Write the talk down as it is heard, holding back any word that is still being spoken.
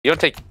You don't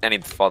take any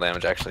fall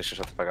damage, actually, so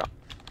shut the fuck up.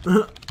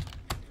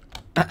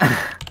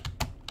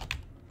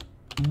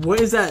 What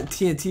is that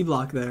TNT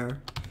block there?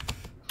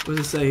 What does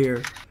it say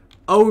here?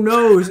 Oh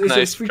no, it's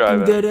Nice a try, freaking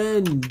man. dead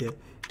end.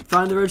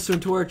 Find the redstone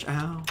torch.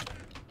 Ow.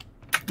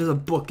 There's a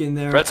book in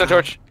there. Redstone Ow.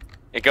 torch.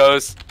 It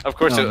goes. Of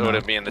course Oh, it no.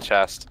 wouldn't be in the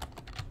chest.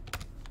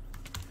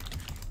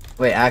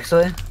 Wait,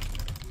 actually?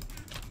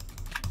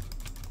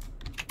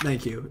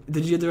 Thank you.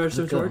 Did you get the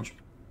redstone Let's go. torch?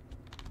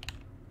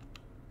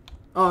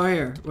 Oh, right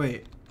here.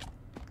 Wait.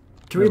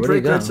 Can Wait, we where'd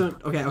he break go? redstone?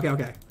 Okay.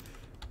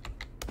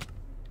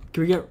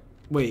 Can we get...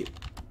 Wait.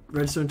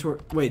 Redstone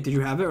torch... Wait, did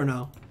you have it or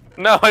no?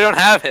 No, I don't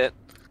have it.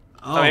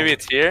 Oh, Oh, maybe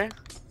it's here?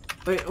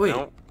 Wait.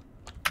 Nope.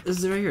 This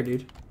is it right here,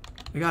 dude.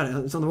 I got it.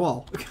 It's on the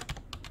wall.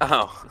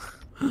 Oh.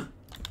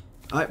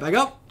 Alright, back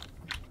up.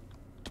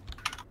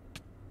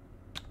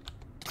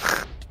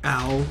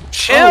 Ow.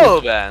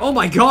 Chill, Ben. Oh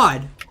my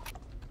god!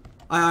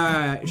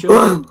 Alright.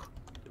 What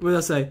did I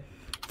say?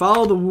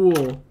 Follow the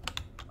wool.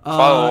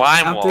 Follow the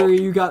lime after wall.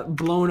 you got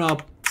blown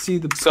up, see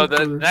the So the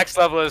pooper. next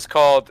level is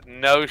called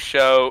No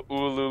Show.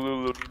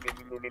 Oolululu.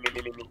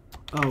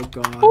 Oh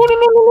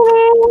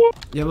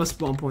god. Yeah, let's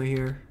spawn point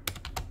here.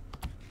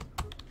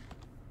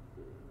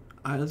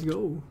 Alright, let's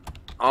go.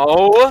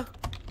 Oh.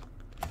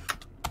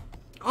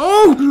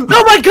 Oh!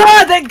 Oh my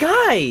god, that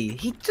guy!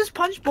 He just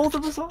punched both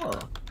of us all.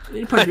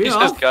 He punched me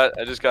off.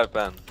 I just got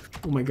Ben.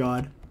 Oh my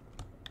god.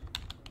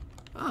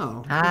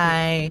 Oh.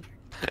 Hi.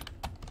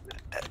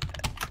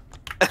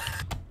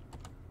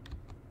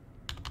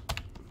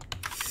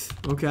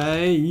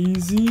 Okay,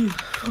 easy.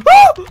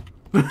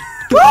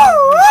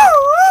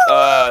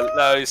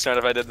 No, you smart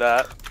if I did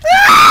that.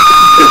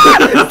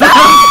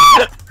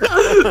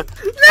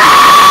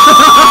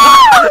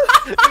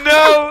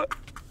 No!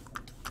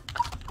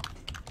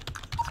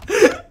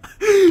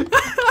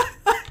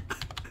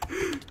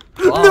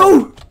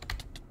 No!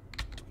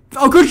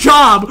 Oh, good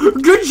job!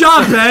 Good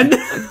job, Ben!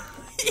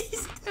 He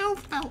still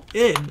fell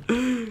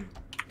in.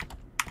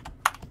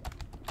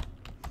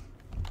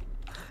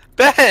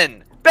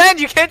 Ben! Ben,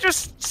 you can't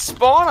just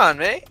spawn on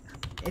me!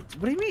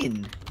 What do you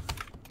mean?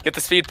 Get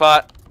the speed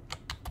pot.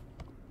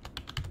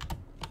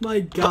 My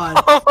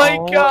god. Oh my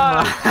Oh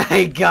god!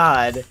 my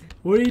god.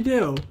 What do you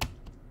do?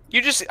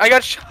 I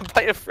got shot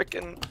by a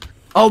freaking.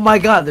 Oh my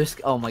god,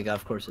 oh my god,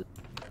 of course it.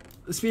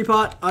 The speed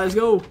pot. Alright, let's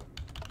go.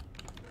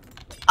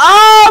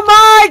 Oh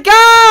my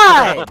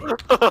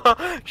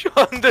god!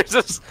 Sean, there's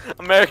this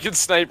American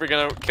sniper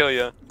gonna kill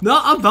you. No,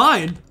 I'm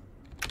fine.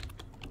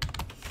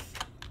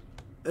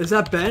 Is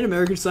that Ben,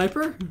 American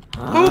Sniper?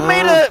 Who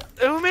made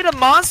a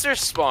monster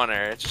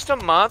spawner? It's just a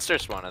monster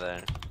spawner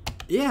there.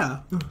 Yeah.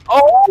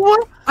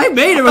 Oh! I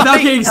made it without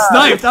my getting God.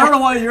 sniped. I don't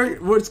know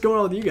what's going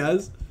on with you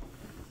guys.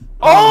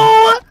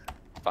 Oh!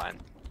 Fine.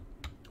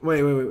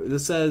 Wait.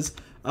 This says,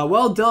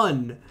 well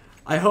done.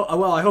 I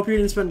hope you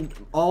didn't spend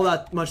all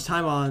that much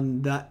time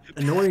on that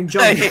annoying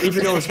jump, hate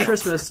even though you. it's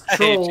Christmas. I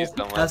hate you Troll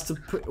so much. has to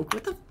put.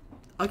 What the?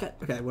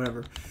 Okay,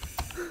 whatever.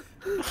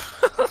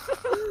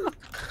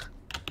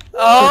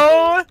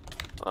 Oh!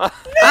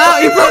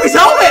 Ow! He broke his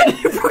helmet.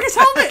 He broke his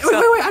helmet.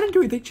 Wait! I didn't do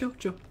anything. Chill.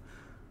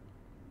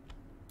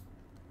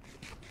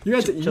 You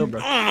had to. Chill, bro.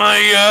 Oh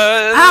my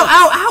god!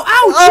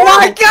 Ow! Oh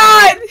my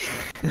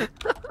god!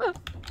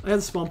 I had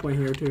the spawn point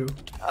here too.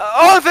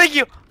 Oh, thank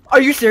you!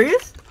 Are you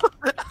serious?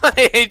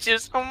 I hate you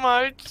so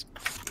much.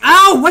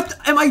 Ow! What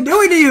am I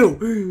doing to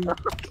you?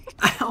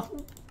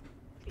 Ow!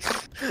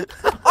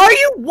 Are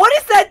you? What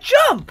is that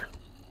jump?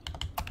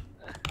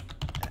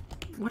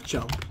 What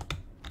jump?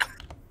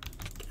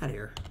 Get out of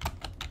here.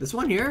 This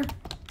one here?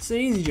 It's an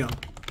easy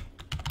jump.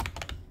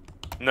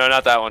 No,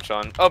 not that one,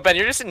 Sean. Oh, Ben,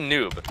 you're just a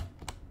noob.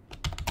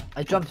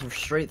 I jumped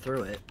straight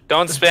through it.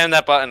 Don't spam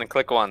that button and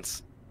click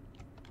once.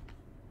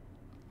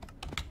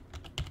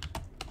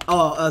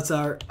 Oh, that's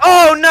our.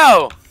 Oh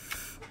no!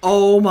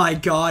 Oh my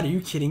god, are you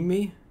kidding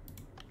me?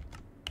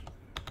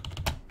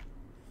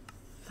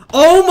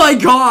 Oh my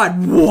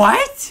god,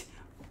 what?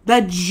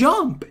 That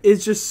jump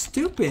is just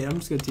stupid. I'm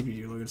just gonna TP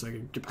you Logan so I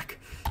can get back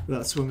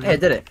without swimming. Hey, I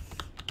did it.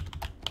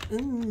 Yeah,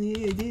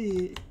 I did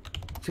it.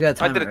 So you got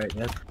time did right?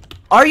 Yes.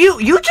 Are you?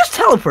 You just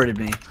teleported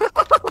me.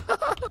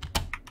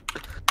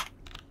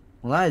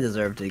 Well, I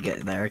deserve to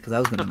get there because I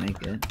was gonna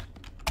make it.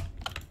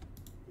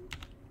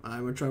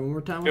 I'm gonna try one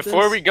more time with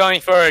Before this. we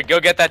going forward, go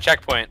get that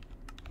checkpoint.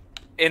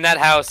 In that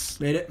house.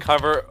 Made it.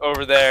 Cover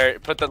over there.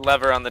 Put the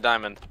lever on the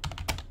diamond.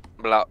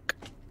 Block.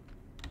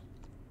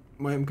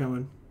 Wait, I'm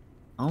coming.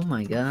 Oh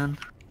my god.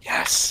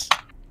 Yes.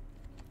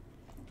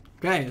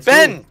 Okay, let's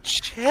Ben, go.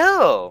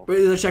 chill. Wait,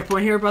 is there a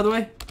checkpoint here, by the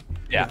way?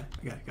 Yeah.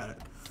 Okay, got it.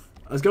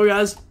 Let's go,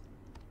 guys.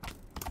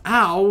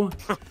 Ow.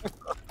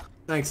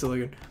 Thanks,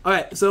 Logan.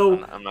 Alright,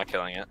 so I'm not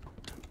killing it.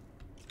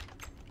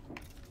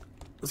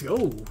 let's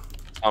go.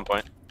 On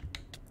point.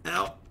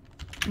 Ow.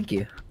 Thank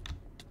you.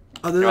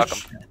 Oh, You're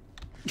there's welcome.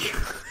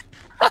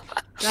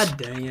 God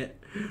dang it.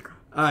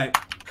 Alright.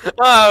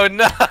 Oh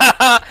no!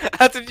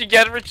 That's what you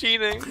get for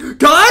cheating.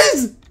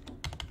 Guys!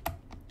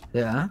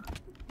 Yeah.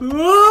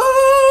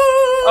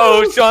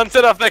 Oh, Sean,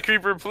 set off that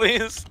creeper,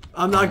 please.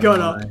 I'm not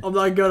gonna. I'm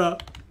not gonna.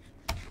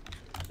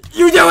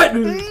 You do it!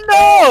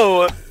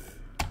 No!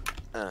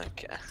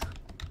 Okay.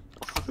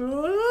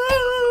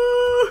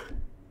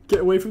 Get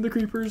away from the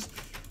creepers.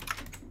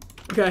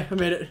 Okay, I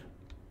made it.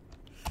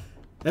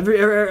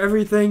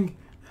 Everything.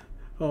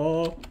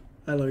 Oh,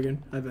 hi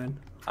Logan. Hi Ben.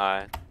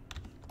 Alright.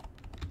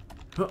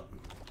 Oh.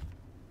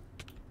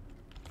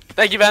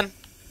 Thank you, Ben.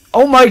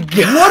 Oh my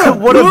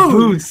god! What a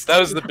boost! That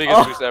was the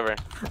biggest boost ever.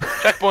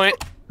 Checkpoint.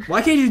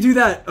 Why can't you do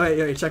that? Oh,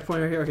 wait,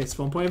 checkpoint right here. Okay,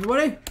 spawn point,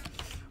 everybody.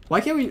 Why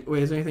can't we?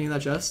 Wait, is there anything in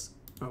that chest?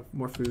 Oh,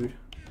 more food.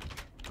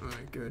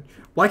 Alright, good.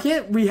 Why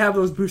can't we have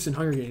those boosts in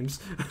Hunger Games?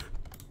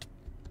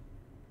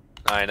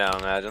 I know,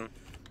 imagine.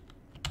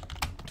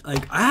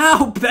 Like,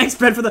 ow! Thanks,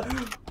 Ben, for the...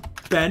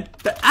 Ben.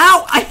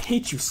 Ow! I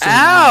hate you so much.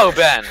 Ow,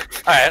 Ben.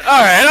 Alright,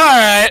 alright,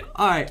 alright.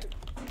 Alright.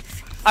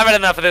 I've had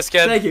enough of this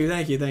kid. Thank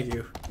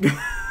you.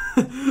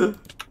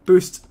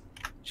 Boost.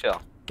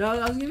 Chill. No,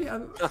 I was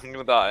gonna... I'm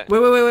gonna die.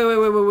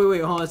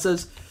 Wait. Hold on. It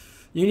says,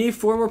 you need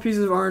 4 more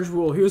pieces of orange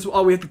wool. Here's...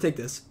 Oh, we have to take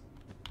this.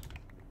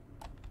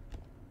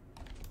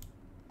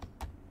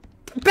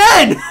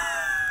 Ben!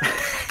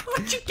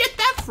 Where'd you get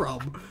that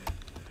from?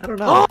 I don't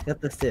know. I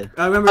got this too.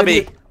 I remember...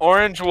 Hubby,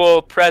 orange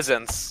wool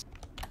presents.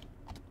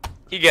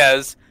 He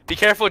goes, be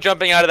careful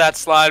jumping out of that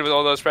slide with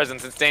all those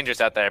presents. It's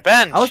dangerous out there.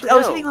 Ben, I was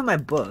chill. sitting on my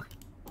book.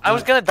 I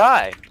was gonna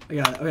die. I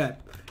got it. Okay.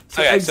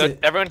 So Okay, exit. so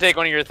everyone take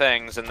one of your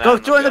things and then... Go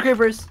join the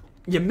creepers.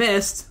 You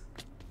missed.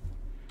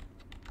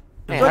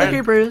 Man, Join the how-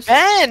 creepers.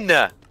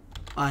 Ben!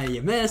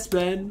 You missed,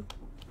 Ben.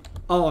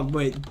 Oh,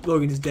 wait.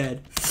 Logan is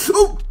dead.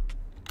 Oh!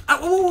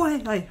 Oh,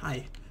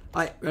 hi.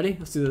 Alright, ready?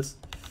 Let's do this.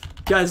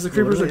 Guys, the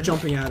creepers are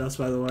jumping at us,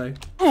 by the way.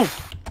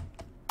 Oof.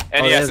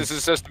 And Oh, yes, yeah. this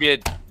is supposed to be a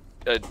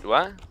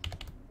what?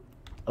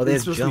 Oh, they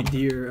It's have supposed to jump.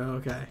 be deer. Oh,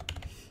 okay.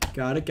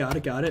 Got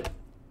it.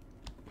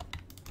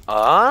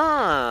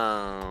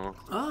 Oh.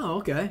 Oh,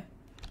 okay.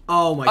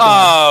 Oh my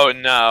god. Oh,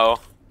 no.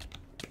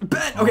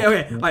 Ben!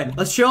 Okay. Alright,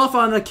 let's chill off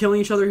on the killing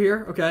each other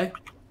here, okay?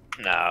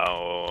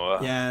 No.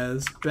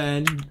 Yes,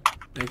 Ben.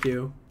 Thank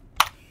you.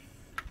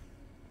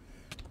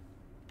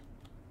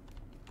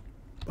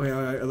 Okay,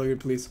 alright, Logan,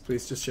 please,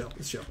 just chill.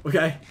 Let's chill,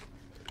 okay?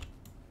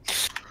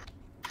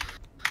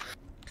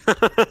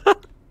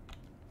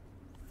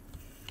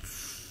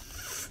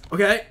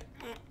 Okay.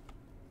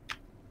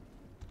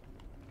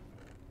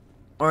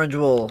 Orange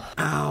wool.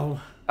 Ow.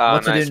 Oh,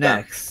 What to nice, do Ben.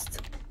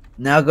 next?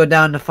 Now go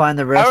down to find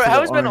the rest How of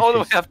has the been all the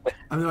way oranges. up?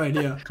 I have no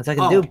idea. Because I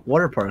can Oh. do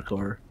water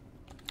parkour.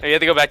 Oh, you have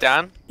to go back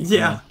down?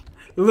 Yeah.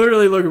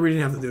 Literally, Logan, we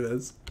didn't have to do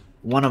this.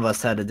 One of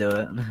us had to do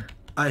it.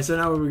 Alright, so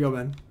now where do we go,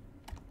 Ben?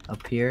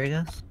 Up here, I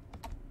guess.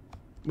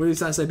 What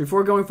did I say?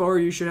 Before going forward,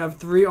 you should have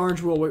 3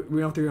 orange wool. Wait, we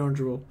don't have 3 orange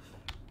wool.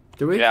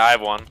 Do we? Yeah, I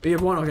have one. We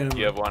have 1? Okay, never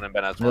You mind. have one and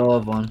Ben has We one. all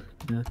have one.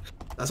 Yeah.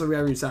 That's why we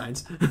gotta read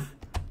signs.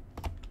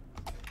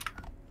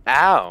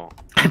 Ow.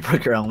 I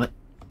broke your helmet.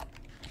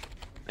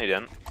 You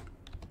didn't.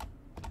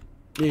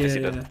 Yeah, Yes,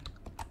 you yeah, did. yeah.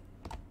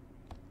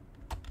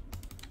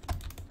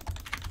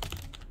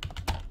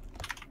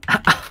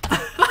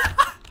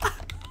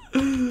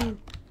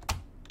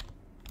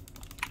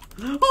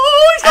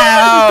 Oh, he's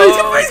Ow. He's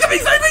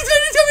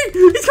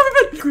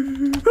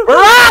coming, Ben!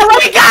 Ah, let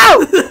me go!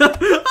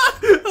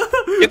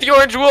 Get the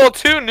orange wool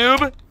too,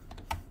 noob.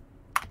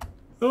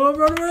 Oh,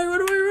 run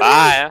away.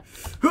 Bye.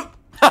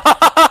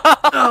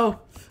 Oh.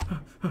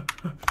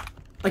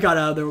 I got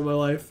out of there with my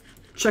life.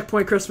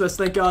 Checkpoint Christmas,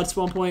 thank God,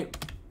 spawn point.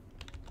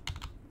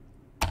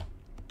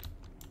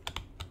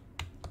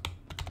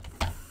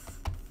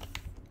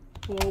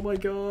 Oh my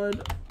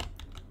God.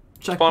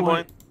 Spawn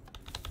point.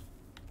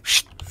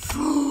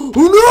 Oh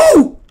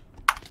no!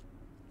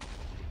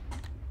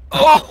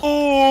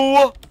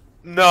 Oh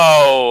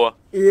no.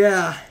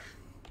 Yeah.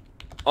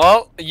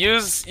 Well,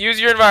 use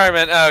your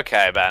environment.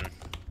 Okay, Ben.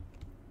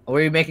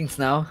 Were you making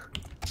snow?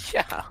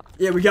 Yeah.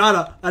 Yeah, we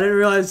gotta. I didn't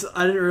realize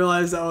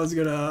I was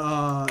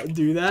gonna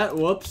do that.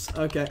 Whoops.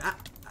 Okay.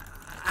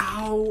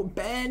 Ow,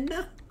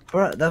 Ben.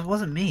 Bro, that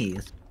wasn't me.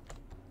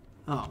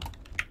 Oh.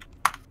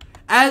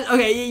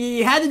 Okay,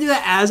 you had to do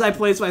that as I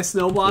placed my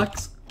snow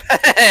blocks.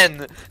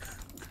 Ben.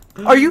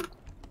 Are you?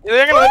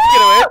 They're gonna let you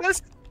get away with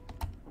this?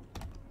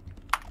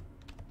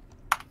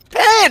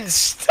 Ben,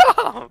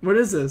 stop! What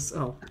is this?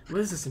 Oh,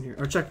 what is this in here?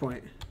 Or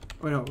checkpoint.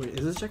 Oh no, wait,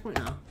 is this checkpoint?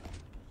 No.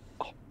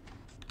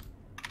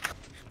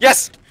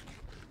 Yes!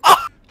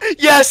 Oh,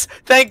 yes!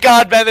 Thank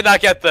God Ben did not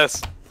get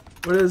this.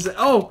 What is it?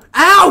 Oh!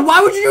 Ow!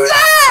 Why would you do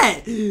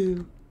that?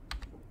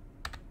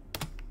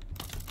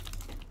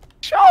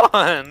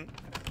 Sean!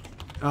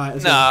 Alright,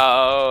 let's go.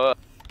 No.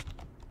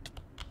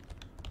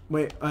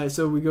 Wait, alright,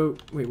 so we go.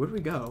 Wait, where do we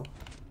go?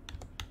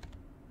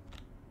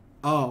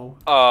 Oh,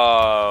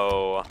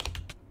 Oh.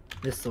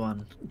 This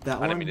one. that I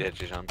one? didn't mean to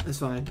hit you, Sean. That's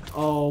fine.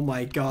 Oh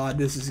my God,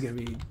 this is gonna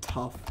be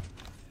tough.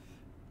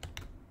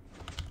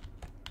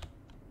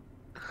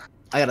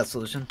 I got a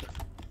solution.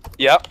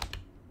 Yep.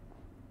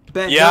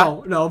 Ben, Yeah.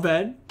 no,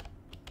 Ben.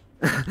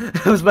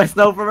 It was my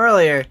snow from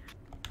earlier.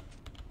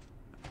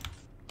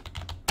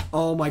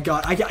 Oh my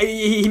God,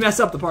 he messed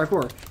up the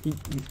parkour.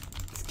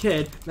 This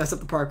kid messed up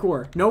the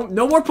parkour. No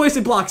more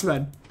placing blocks,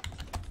 Ben.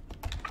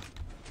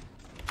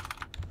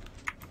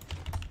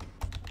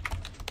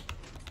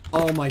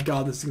 Oh my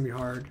god, this is gonna be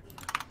hard.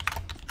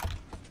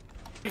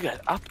 You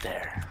got up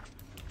there.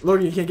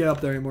 Logan, you can't get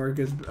up there anymore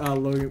because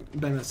Logan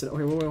Ben messed it.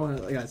 Okay,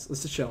 wait, guys,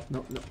 let's just chill.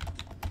 No.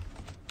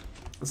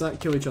 Let's not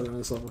kill each other on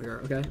this level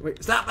here. Okay,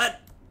 wait, stop it.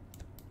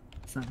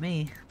 It's not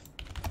me.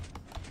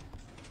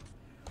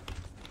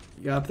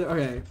 You got up there.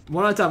 Okay,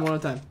 one at a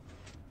time.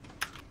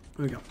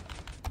 Here we go.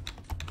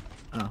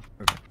 Oh,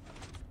 perfect.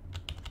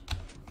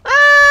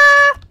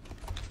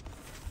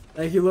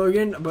 Thank you,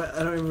 Logan, but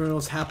I don't even know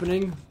what's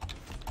happening.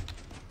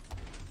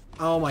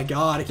 Oh my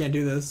god, I can't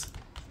do this.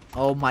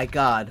 Oh my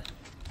god.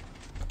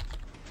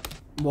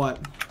 What?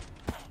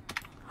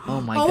 Oh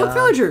my Oh, god. look,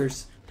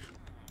 villagers!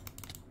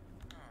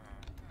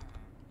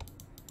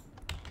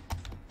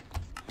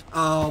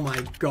 Oh my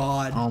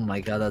god. Oh my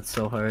god, that's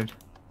so hard.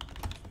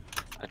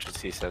 That's what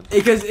he said.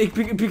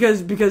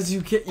 Because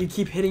you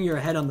keep hitting your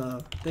head on the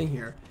thing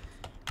here.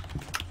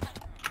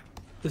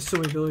 There's so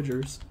many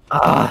villagers.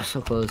 Ah, so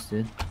close,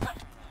 dude.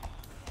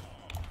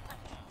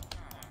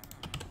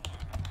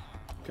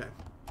 Okay.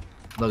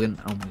 Logan,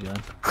 oh my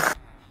god.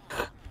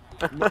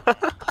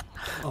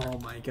 Oh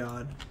my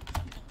god.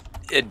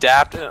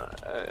 Adapt,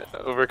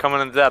 overcome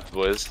and adapt,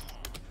 boys.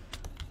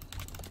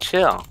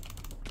 Chill.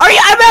 Are you?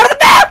 I'm out of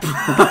the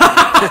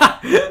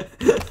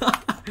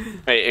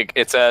map! Wait,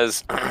 it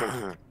says,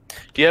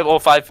 do you have all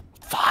five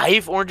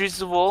orange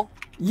juices of wool?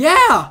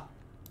 Yeah!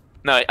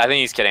 No, I think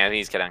he's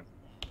kidding.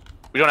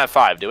 We don't have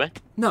 5, do we?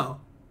 No.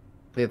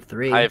 We have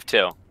 3. I have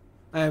 2.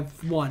 I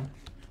have 1.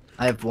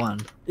 I have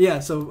 1. Yeah,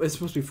 so it's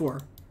supposed to be 4.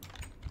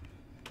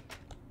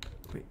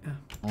 Wait,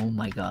 Oh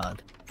my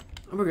god.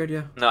 oh, we're good,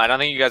 yeah. No, I don't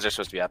think you guys are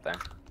supposed to be out there.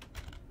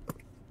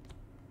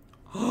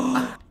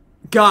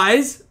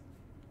 Guys!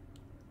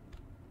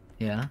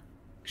 Yeah?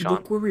 Sean,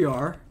 Look where we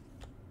are.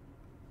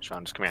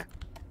 Sean, just come here.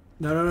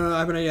 No, I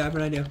have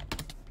an idea.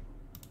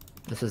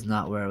 This is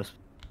not where I was.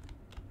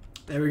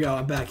 There we go,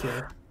 I'm back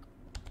here.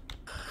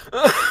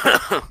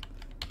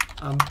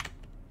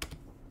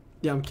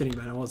 Yeah, I'm kidding,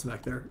 man. I wasn't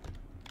back there.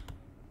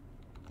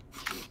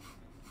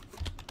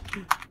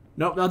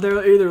 Nope, not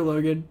there either,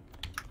 Logan.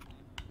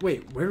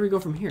 Wait, where do we go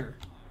from here?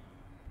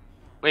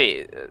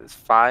 Wait, it's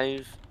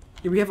 5,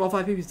 Yeah, we have all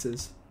 5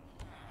 pieces.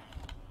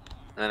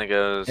 and then it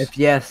goes. If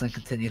yes, then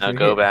continue Now through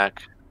go here.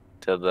 back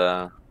to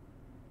the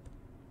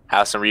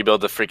house and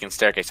rebuild the freaking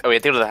staircase. Oh, we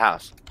have to go to the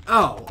house.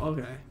 Oh,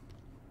 okay.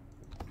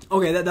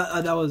 Okay,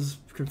 that was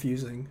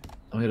confusing.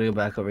 I'm gonna go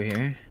back over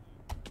here.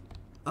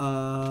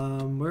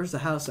 Where's the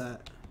house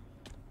at?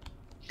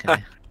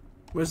 Okay.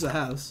 Where's the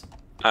house?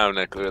 I have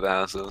no clue where the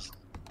house is.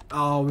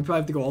 Oh, we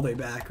probably have to go all the way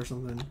back or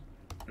something.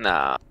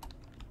 Nah.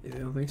 You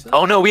don't think so?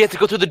 Oh no, we have to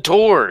go through the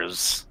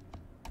doors.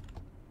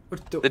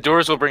 What The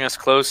doors will bring us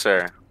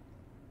closer.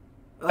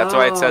 That's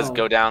why it says Oh.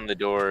 go down the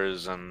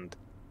doors and.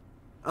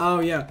 Oh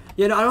yeah,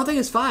 yeah. No, I don't think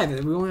it's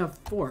 5. We only have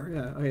 4. Yeah.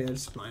 Okay,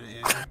 that's fine.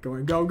 Yeah.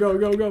 Going,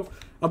 go.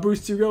 I'll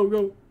boost you.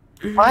 Go.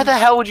 Why the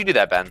hell would you do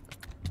that, Ben?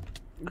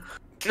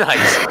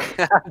 Nice.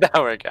 That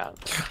worked out.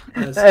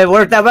 Yes. It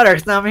worked out better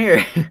because now I'm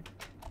here.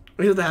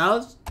 We at the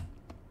house.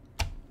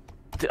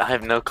 Dude, I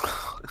have no clue.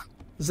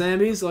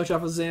 Zombies. Watch out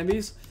for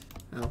zombies.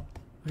 Oh.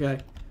 Okay.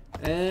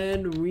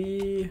 And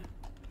we.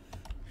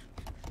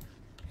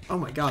 Oh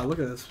my god! Look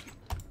at this.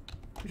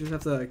 We just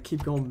have to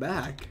keep going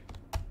back.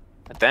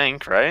 I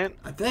think, right?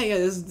 I think yeah,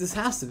 this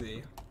has to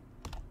be.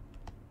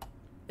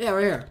 Yeah,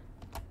 right here.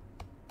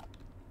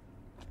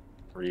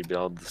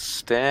 Rebuild the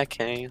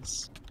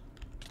staircase.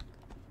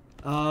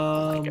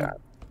 Oh Oh my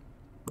god.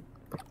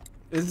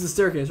 This is the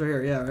staircase right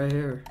here. Yeah, right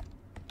here.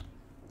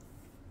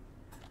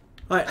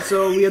 Alright,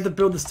 so we have to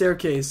build the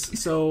staircase.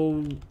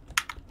 So.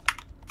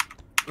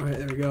 Alright,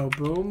 there we go.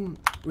 Boom.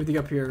 We think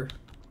up here.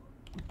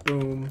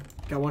 Boom.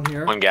 Got one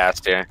here. One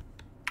gas here.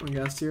 One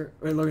gas here.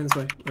 Wait, Logan, this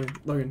way.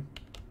 Logan.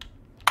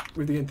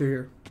 We have to get through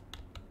here.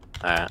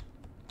 Alright.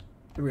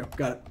 Here we go.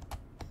 Got it.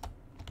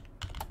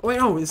 Oh, wait,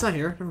 no, it's not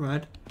here. Never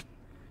mind.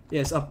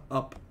 Yes, up.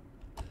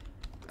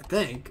 I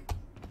think.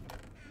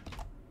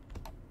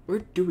 Where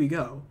do we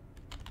go?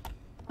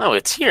 Oh,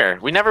 it's here.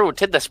 We never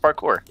did this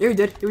parkour. Yeah, we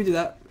did. Yeah, we did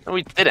that. No,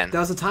 we didn't. That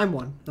was a time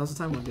one.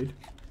 Dude.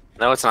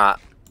 No, it's not.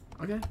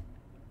 Okay.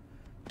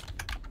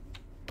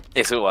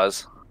 Yes, it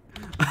was.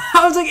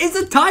 I was like, it's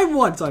a time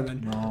one,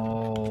 Simon.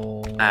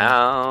 No.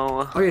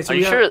 Ow. Okay, so Are we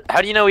you got- sure?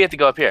 How do you know we have to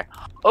go up here?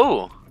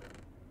 Oh.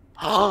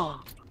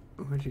 Oh.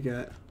 What'd you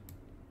get?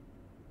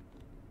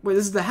 Wait,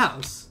 this is the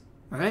house,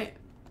 right?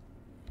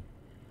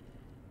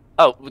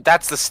 Oh,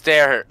 that's the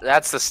stair.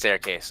 That's the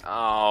staircase.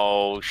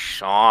 Oh,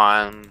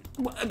 Sean.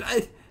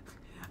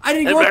 I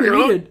didn't go up here.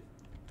 You did.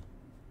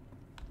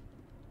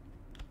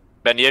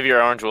 Ben, do you have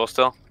your orange wool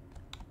still?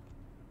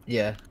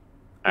 Yeah.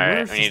 All right,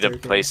 Where's we the need to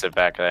staircase? place it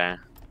back there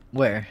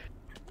Where?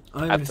 I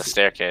don't at even the see-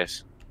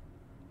 staircase.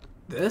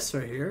 This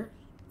right here.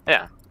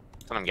 Yeah,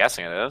 that's what I'm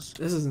guessing it is.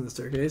 This isn't the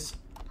staircase.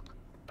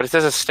 But it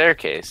says a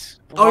staircase.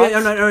 Oh What? yeah,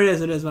 no,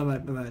 it is. My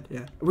bad.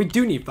 Yeah, we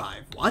do need 5.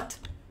 What?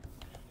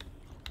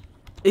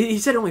 He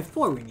said only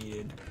 4 we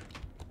needed.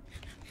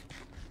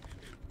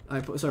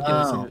 I start placing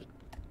Oh. it.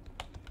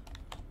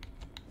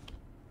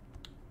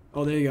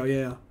 Oh, there you go.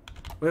 Yeah.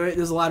 Wait,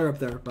 there's a ladder up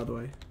there, by the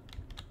way.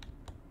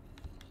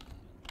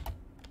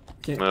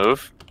 Can't...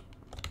 Move.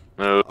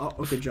 Move. Oh,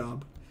 good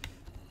job.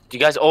 You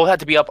guys all had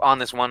to be up on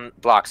this one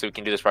block so we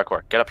can do this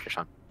parkour. Get up here,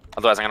 Sean.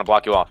 Otherwise, I'm gonna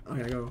block you off.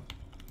 Okay, go.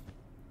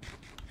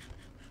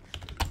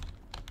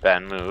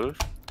 Ben, move.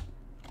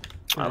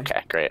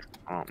 Okay, great.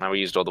 Well, now we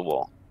used all the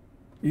wool.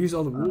 You use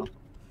all the wool.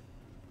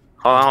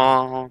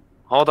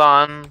 Hold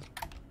on.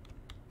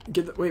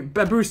 Get the wait,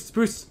 Ben,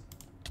 boost.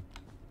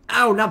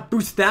 Ow, not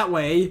boost that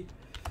way.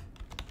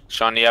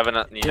 Sean, you have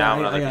another piece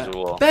of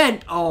wool.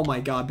 Ben! Oh my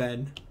god,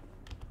 Ben.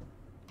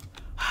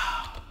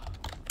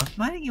 I'm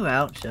finding you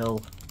out,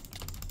 chill.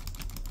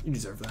 You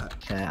deserve that.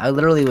 Okay, I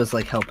literally was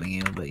like helping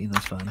you, but you know,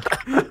 it's fine.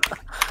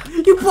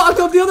 You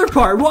blocked off the other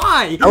part.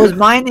 Why? I was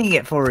minding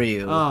it for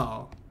you.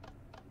 Oh.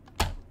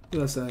 What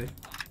did I say?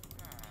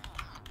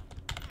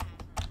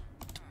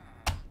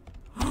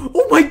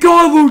 Oh my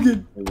god,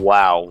 Logan!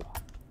 Wow.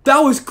 That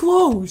was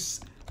close.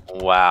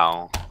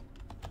 Wow.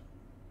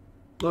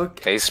 Look.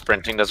 Okay,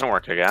 sprinting doesn't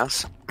work, I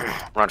guess.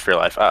 Run for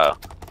your life. Uh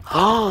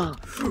oh.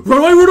 Run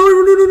away, run.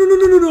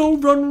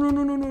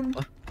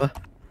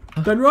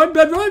 Ben, run.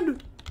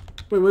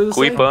 Wait, what does it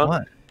say?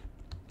 What?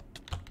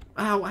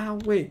 Ow,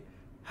 wait.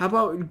 How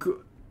about...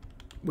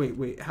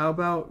 Wait, how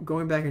about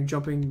going back and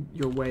jumping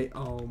your way?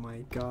 Oh my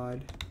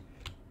god.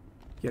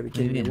 You gotta be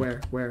kidding me.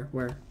 Where?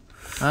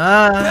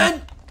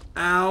 Ben!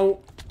 Ow.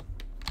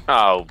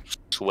 Oh,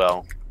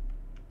 well.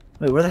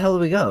 Wait, where the hell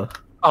did we go?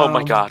 Oh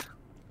my god.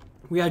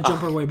 We gotta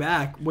jump our way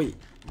back. Wait,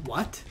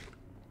 what?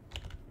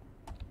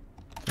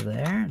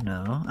 There?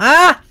 No.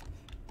 Ah!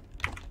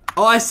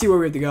 Oh, I see where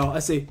we have to go. I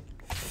see.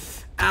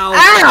 Ow.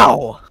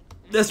 Ow!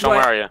 This Sean, way.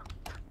 where are you?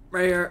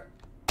 Right here.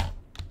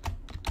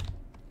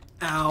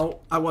 Ow.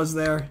 I was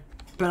there.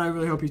 Ben, I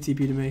really hope you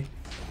TP to me.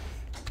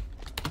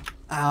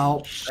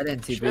 Ow. I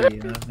didn't TP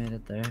you. I made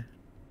it there.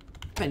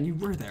 Ben, you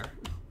were there.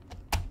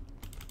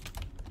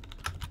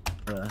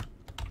 Bruh.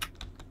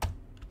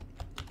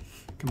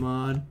 Come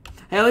on.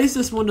 Hey, at least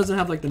this one doesn't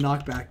have like the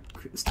knockback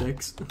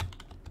sticks.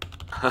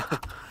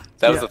 That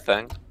was the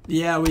thing.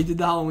 Yeah, we did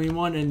the Halloween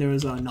one and there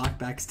was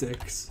knockback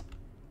sticks.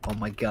 Oh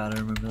my god, I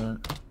remember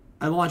that.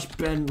 I launched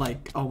Ben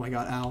like, oh my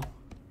god, ow.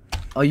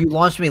 Oh, you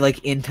launched me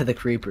like into the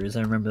creepers.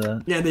 I remember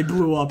that. Yeah, they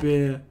blew up,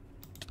 yeah.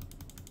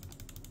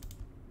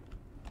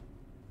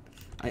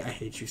 I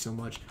hate you so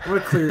much. I'm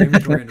gonna clear your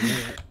inventory in a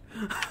minute.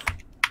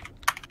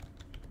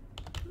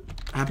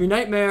 Happy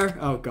Nightmare!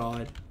 Oh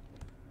god.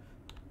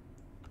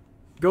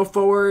 Go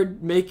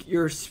forward, make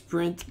your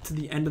sprint to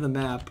the end of the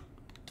map.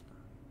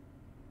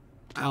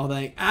 Ow,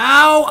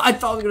 Ow! I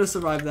thought I was gonna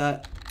survive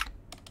that.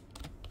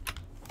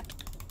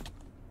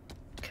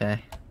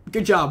 Okay.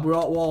 Good job, we're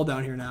all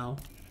down here now.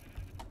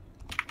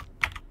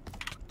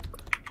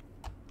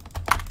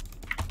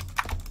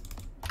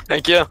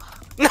 Thank you.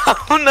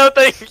 No,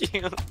 thank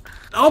you.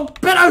 Oh,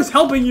 Ben, I was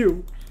helping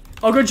you!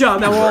 Oh, good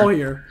job, now we're all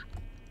here.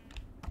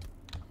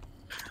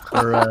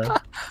 Or,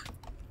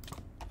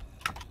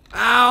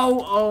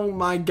 Ow! Oh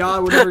my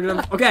god, we're never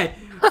gonna... Okay,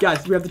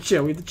 guys, we have to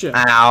chill,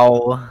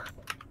 Ow.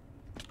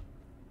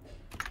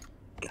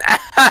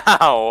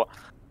 Ow.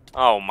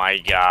 Oh my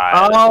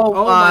god.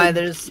 Oh my,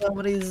 there's so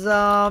many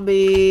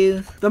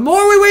zombies. The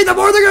more we wait, the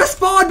more they're gonna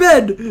spawn,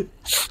 Ben!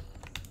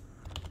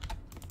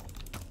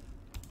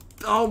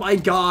 Oh my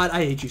god,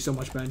 I hate you so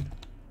much, Ben.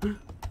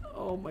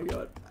 Oh my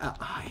god.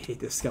 I hate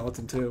this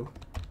skeleton too.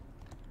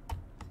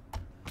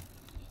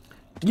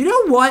 You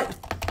know what?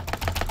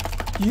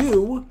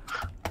 You...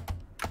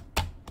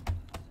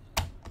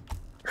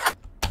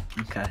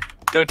 Okay.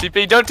 Don't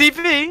TP, don't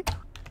TP!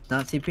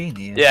 Not TPing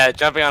you. Yeah,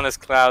 jumping on this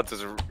cloud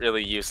is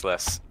really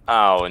useless.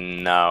 Oh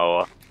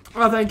no.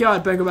 Oh, thank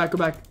god, Ben, go back.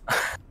 Where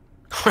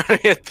do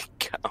we have to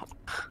go?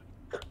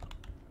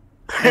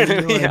 Where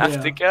do we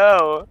have to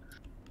go?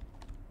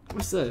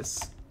 What's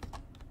this?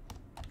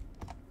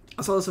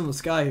 I saw this in the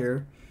sky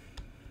here.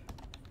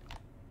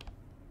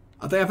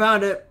 I think I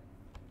found it.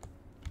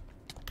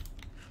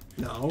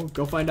 No,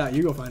 go find out.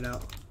 You go find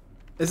out.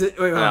 Is it?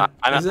 Wait, No,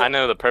 I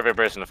know the perfect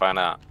person to find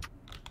out.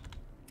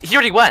 He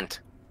already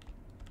went.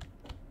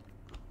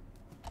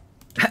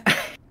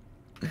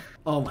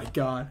 Oh my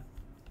god.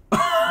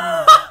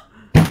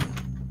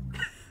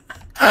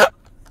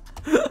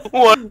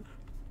 What?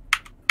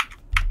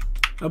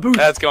 A boost.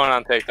 That's going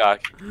on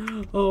TikTok.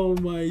 Oh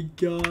my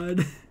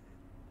god.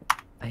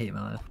 I hate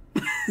my life.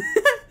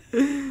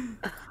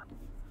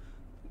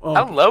 Oh,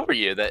 How low were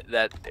you?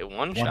 That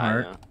one shot.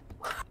 heart.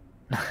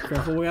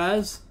 careful,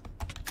 guys.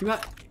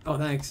 Oh,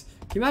 thanks.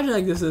 Can you imagine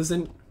like this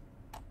isn't?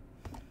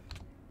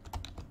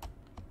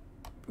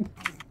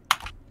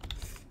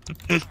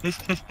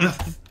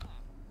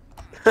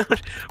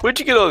 Where'd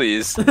you get all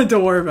these?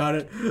 Don't worry about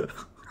it.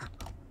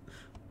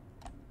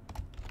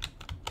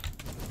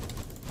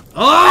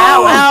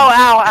 Oh!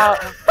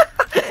 Ow!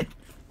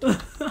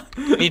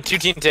 Need 2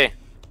 TNT.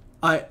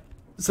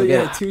 So Okay.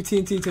 yeah, 2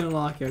 TNT to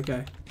unlock.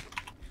 Okay.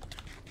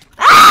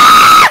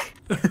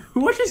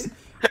 What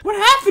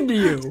happened to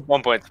you?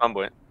 1 point.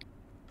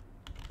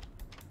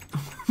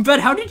 Ben,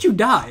 how did you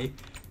die?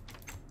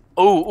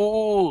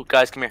 Oh,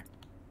 guys, come here.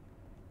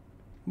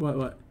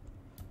 What?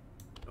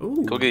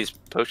 Ooh. Go get these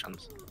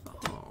potions.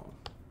 Oh.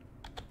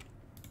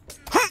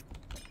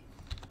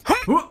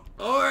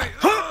 Alright.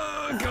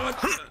 Oh, God.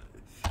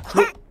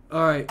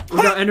 Alright. We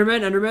got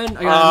Enderman.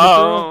 I got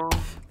Oh. Enderman.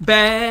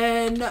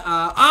 Ben.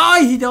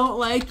 He don't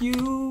like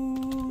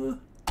you.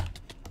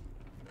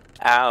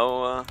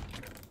 Ow.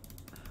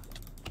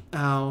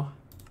 Ow.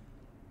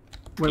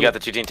 Wait, You got the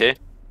 2 TNT?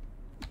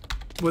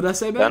 what'd that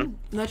say, Ben?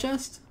 In that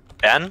chest?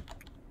 Ben?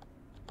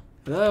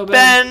 Hello,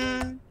 Ben.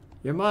 Ben!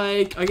 Your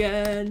mic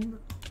again.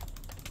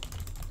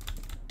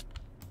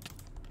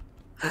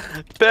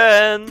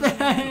 Ben!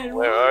 Ben.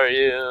 Where are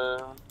you?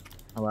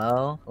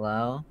 Hello?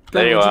 Hello?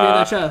 There Ben, you what'd you get in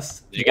are. that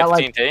chest? Did you Yeah, get the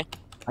like- TNT?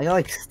 I got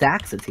like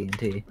stacks of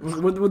TNT.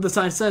 What'd the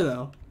sign say,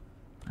 though?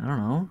 I don't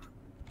know.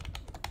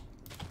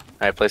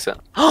 Alright, place it.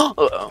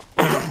 Uh-oh.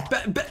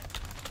 Ben.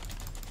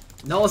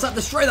 No, let's not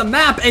destroy the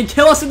map and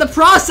kill us in the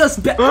process,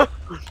 Ben.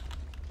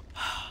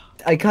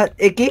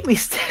 It gave me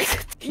stacks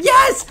of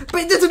Yes, but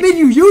it doesn't mean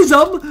you use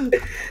them.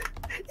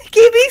 It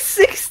gave me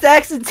 6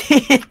 stacks of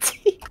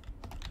TNT.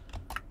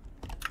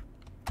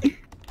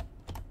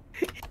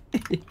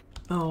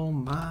 Oh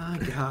my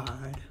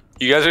god.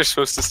 You guys are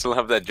supposed to still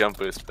have that jump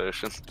boost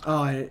potion.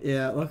 Oh,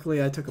 yeah.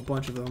 Luckily, I took a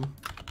bunch of them.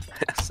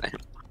 Same.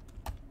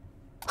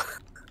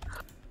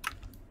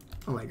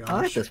 Oh my gosh.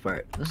 I like this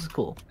part. This is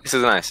cool. This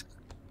is nice.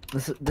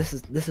 This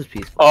is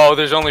peaceful. Oh,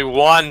 there's only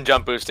 1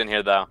 jump boost in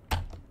here, though.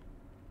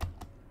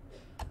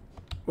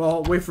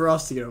 Well, wait for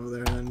us to get over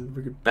there, and then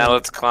we could. Now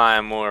let's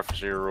climb more for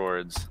your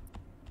rewards.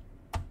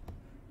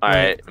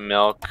 Alright,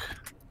 milk.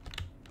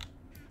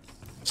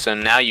 So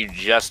now you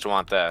just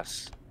want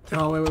this.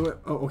 Oh wait.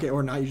 Oh, okay,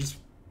 or not. You just.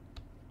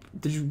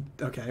 Did you?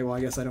 Okay. Well,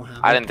 I guess I don't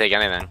have. I it. didn't take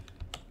anything.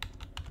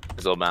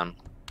 It's all bound.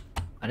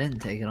 I didn't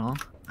take it all.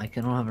 I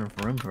don't have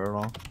enough room for it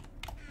all.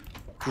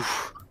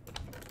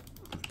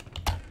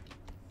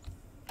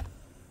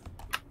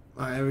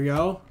 All right, here we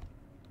go.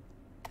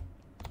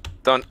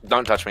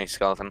 Don't touch me,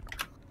 skeleton.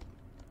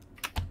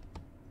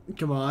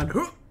 Come on.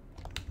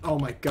 Oh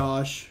my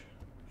gosh.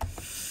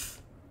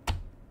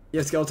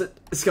 Yeah,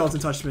 skeleton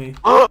touched me.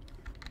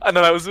 I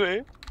know that was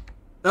me.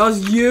 That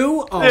was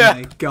you? Oh Yeah.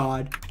 my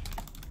god.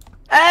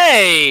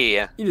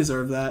 Hey! You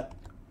deserve that.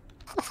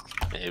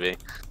 Maybe.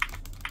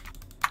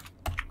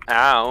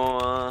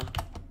 Ow.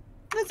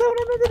 That's what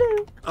I'm gonna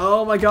do.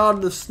 Oh my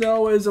god, the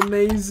snow is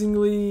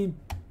amazingly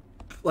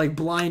like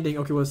blinding.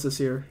 Okay, what's this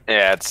here?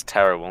 Yeah, it's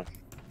terrible.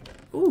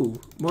 Ooh,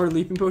 more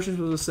leaping potions.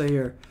 What does it say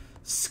here?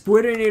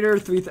 Squidinator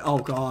 3000. Oh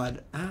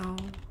god. Ow.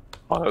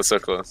 Oh, that was so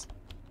close.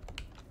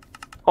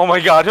 Oh my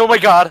god, oh my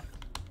god!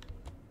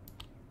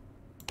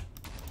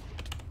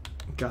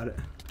 Got it.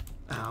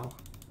 Ow.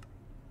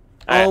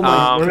 Alright, Oh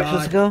my Where are we God.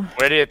 supposed to go?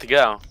 where do you have to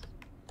go?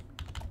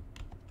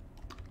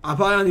 I'm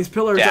probably on these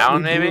pillars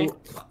Down, maybe?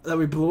 that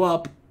we blew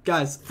up.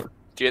 Guys,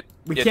 Do you,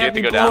 we yeah, do you can't have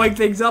to be go blowing down?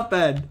 things up,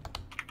 Ed.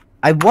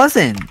 I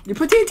wasn't. You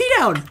put TNT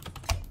down.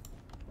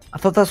 I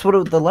thought that's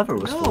what the lever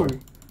was No. for.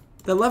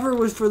 The lever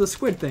was for the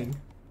squid thing.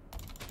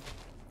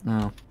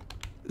 No.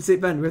 See,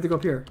 Ben, we have to go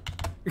up here.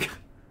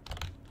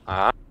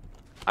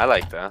 I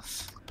like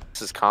this.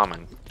 This is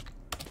calming.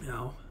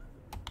 No.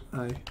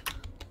 You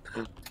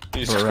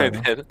just Alright.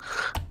 really did.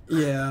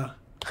 Yeah.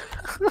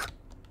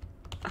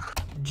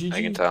 GG.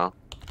 I can tell.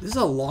 This is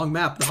a long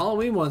map. The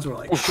Halloween ones were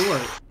like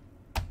short.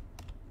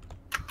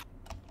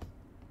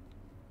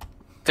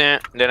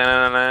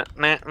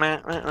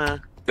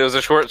 Those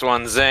are short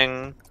ones.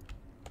 Zing.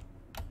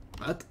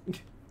 What?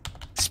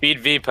 Speed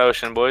V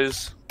potion,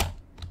 boys.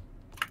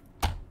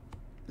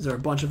 Is there a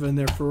bunch of in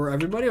there for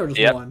everybody or just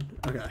Yep. one?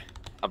 Okay.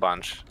 A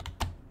bunch.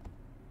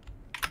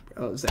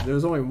 Oh, there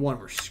was only one.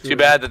 We're screwed. Too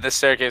bad that this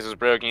staircase was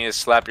broken. You just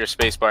slap your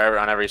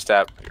spacebar on every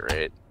step.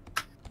 Great.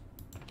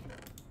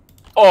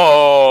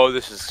 Oh,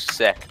 this is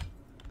sick.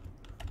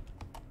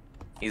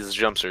 These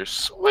jumps are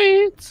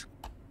sweet.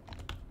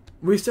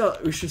 We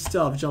should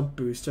still have jump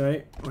boost,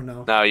 right? Or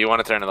no? No, you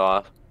want to turn it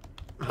off.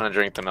 I want to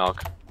drink the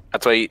milk.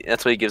 That's why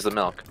he gives the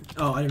milk.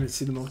 Oh, I didn't even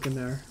see the milk in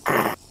there.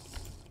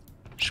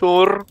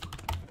 Sure.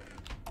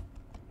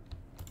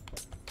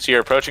 So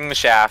you're approaching the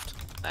shaft.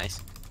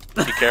 Nice.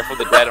 Be careful,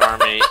 the dead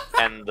army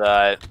and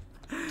the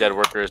dead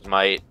workers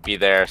might be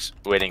there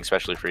waiting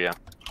especially for you.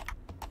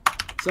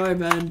 Sorry,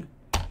 Ben.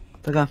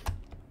 Okay.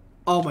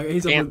 Oh my,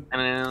 he's up with... Oh,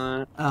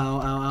 Ow, ow,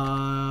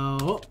 ow.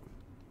 Ow.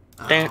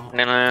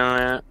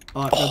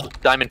 Oh, I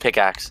felt diamond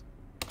pickaxe.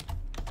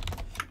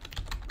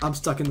 I'm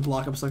stuck in the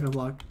block.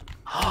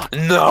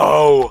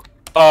 No!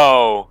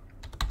 Oh.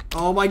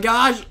 Oh my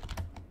gosh!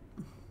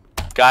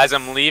 Guys,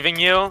 I'm leaving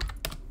you.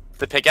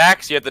 The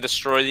pickaxe, you have to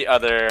destroy the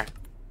other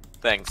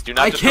things. Do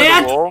not I destroy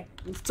can't! the wool.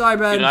 Sorry,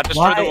 Ben. Do not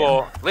destroy the Why?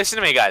 wool. Listen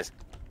to me, guys.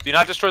 Do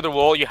not destroy the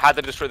wool. You have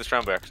to destroy the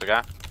stone bricks,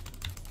 okay?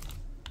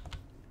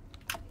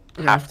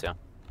 Okay. Have to.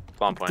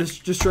 One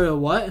point. Destroy the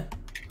what?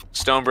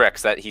 Stone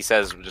bricks that he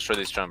says destroy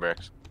these stone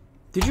bricks.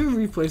 Did you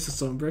replace the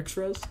stone bricks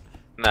for us?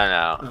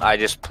 No. Oh. I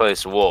just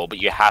placed wool, but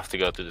you have to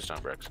go through the stone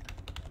bricks.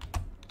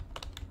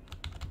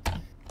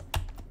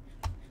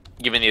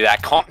 Giving you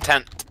that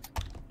content.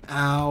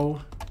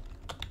 Ow.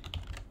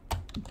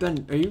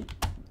 Ben, are you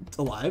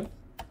alive?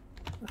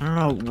 I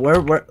don't know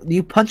where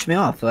you punched me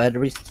off, so I had to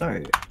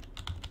restart.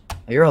 Oh,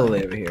 you're all the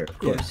way over here, of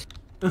Yeah. course.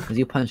 Because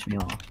you punched me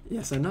off.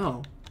 Yes, I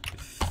know.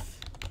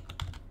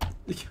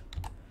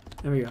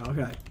 There we go.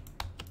 Okay.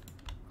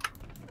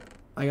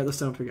 I got the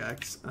stone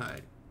pickaxe. All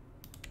right.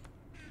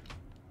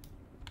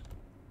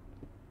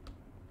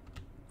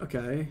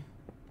 Okay.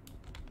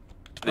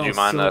 Did you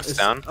mine the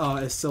stone? Oh,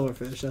 it's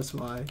silverfish. That's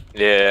why.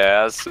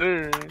 Yeah,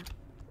 sir.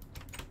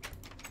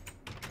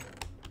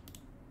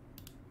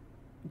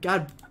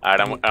 God.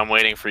 Alright, I'm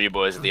waiting for you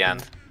boys at the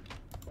end.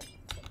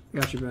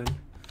 Got you, Ben.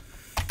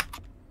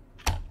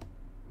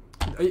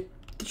 Did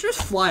you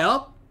just fly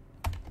up?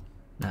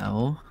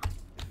 No.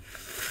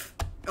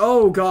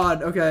 Oh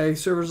God. Okay,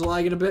 server's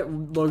lagging a bit.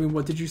 Logan,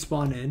 what did you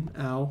spawn in?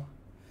 Ow.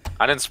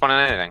 I didn't spawn in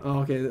anything. Oh,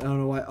 okay. I don't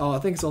know why. Oh, I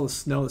think it's all the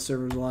snow. The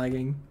server's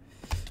lagging.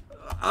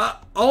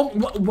 Oh,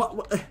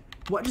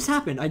 what just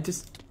happened? I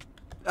just.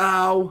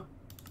 Ow.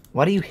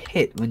 Why do you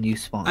hit when you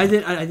spawn? I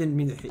didn't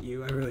mean to hit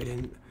you. I really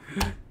didn't.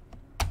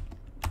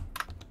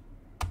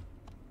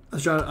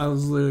 I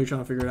was literally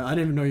trying to figure it out. I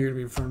didn't even know you were gonna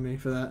be in front of me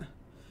for that.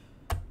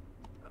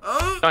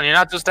 Oh. Ben, you're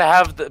not supposed to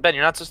have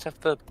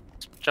the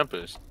jump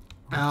boost.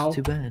 Ow. That's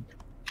too bad.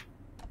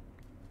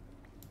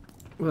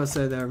 What did I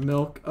say there?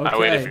 Milk. Okay. I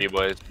waited for you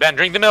boys. Ben,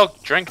 drink the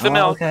milk. Drink the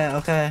milk.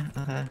 Okay.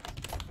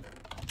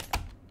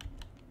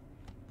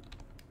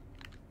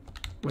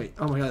 Wait.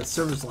 Oh my God. The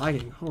server's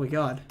lagging. Holy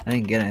God. I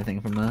didn't get anything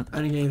from that.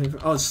 I didn't get anything.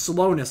 Oh,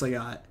 slowness I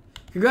got.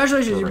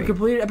 Congratulations, you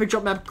completed Epic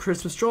Jump Map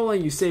Christmas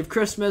Trolling. You saved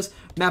Christmas.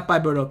 Map by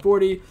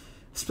Bodo40.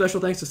 Special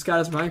thanks to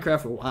Scott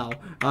Minecraft. Wow.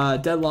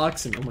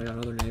 Deadlocks and oh my God,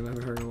 another name I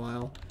haven't heard in a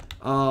while.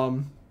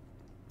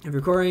 If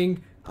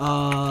recording,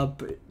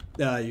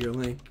 your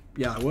link.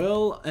 Yeah, I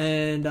will.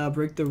 And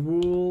break the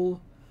rule.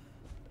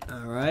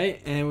 All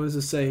right. And what does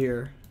it say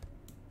here?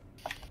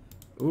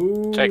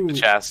 Ooh. Check the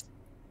chest.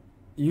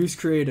 Use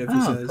creative.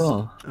 He says.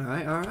 Cool. All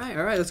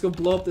right. Let's go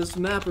blow up this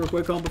map real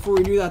quick. Before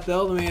we do that,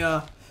 though, let me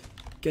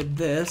get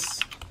this.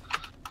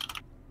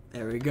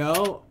 There we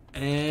go.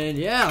 And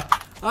yeah.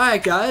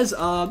 Alright guys, this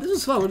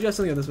was fun. What did you guys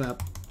think of this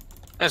map?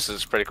 This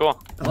is pretty cool.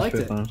 I liked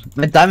it. Fun.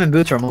 My diamond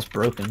boots are almost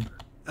broken.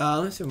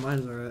 Let me see what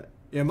mine are at.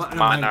 Yeah,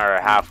 mine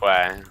are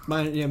halfway.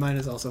 Mine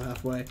is also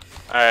halfway.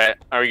 Alright,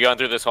 are we going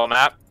through this whole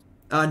map?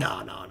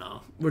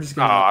 No. We're just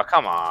gonna Oh,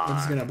 come on. We're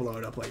just gonna blow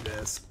it up like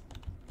this.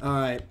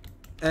 Alright.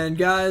 And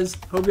guys,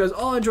 hope you guys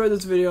all enjoyed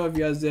this video. If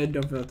you guys did,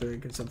 don't forget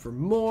to sub for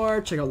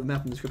more. Check out the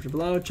map in the description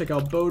below. Check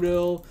out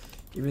Bodil.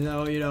 Even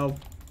though, you know,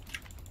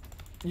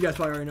 you guys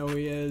probably already know who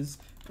he is.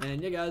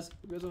 And yeah, guys, hope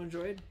you guys all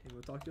enjoyed, and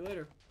we'll talk to you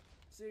later.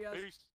 See you guys. Peace.